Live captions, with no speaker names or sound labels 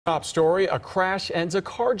Top story, a crash ends a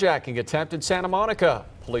carjacking attempt in Santa Monica.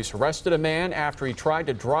 Police arrested a man after he tried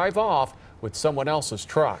to drive off with someone else's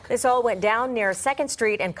truck. This all went down near 2nd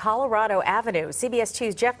Street and Colorado Avenue. CBS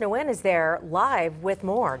 2's Jeff Nguyen is there live with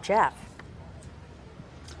more. Jeff.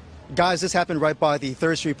 Guys, this happened right by the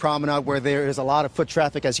 3rd Street Promenade where there is a lot of foot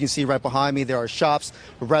traffic. As you can see right behind me, there are shops,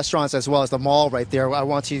 restaurants, as well as the mall right there. I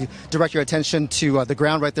want to direct your attention to the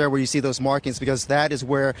ground right there where you see those markings, because that is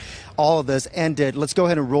where all of this ended. Let's go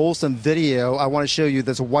ahead and roll some video. I want to show you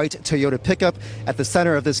this white Toyota pickup at the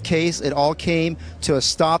center of this case. It all came to a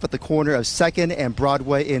stop at the corner of 2nd and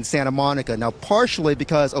Broadway in Santa Monica. Now, partially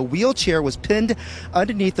because a wheelchair was pinned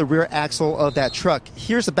underneath the rear axle of that truck.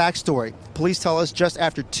 Here's the backstory. Police tell us just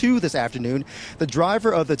after 2 this afternoon, the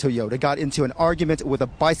driver of the Toyota got into an argument with a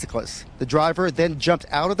bicyclist. The driver then jumped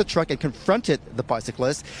out of the truck and confronted the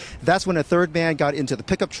bicyclist. That's when a third man got into the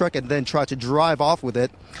pickup truck and then tried to drive off with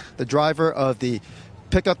it. The driver of the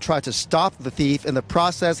pickup tried to stop the thief. In the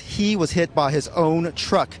process, he was hit by his own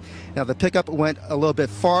truck. Now, the pickup went a little bit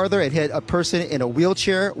farther. It hit a person in a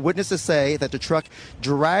wheelchair. Witnesses say that the truck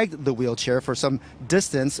dragged the wheelchair for some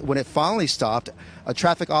distance. When it finally stopped, a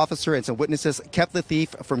traffic officer and some witnesses kept the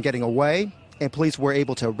thief from getting away, and police were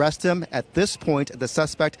able to arrest him. At this point, the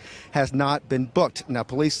suspect has not been booked. Now,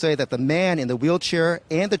 police say that the man in the wheelchair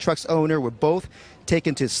and the truck's owner were both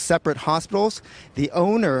taken to separate hospitals. The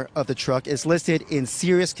owner of the truck is listed in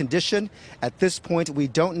serious condition. At this point, we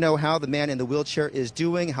don't know how the man in the wheelchair is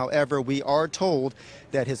doing. However, we are told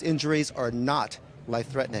that his injuries are not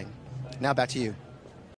life-threatening. Now back to you.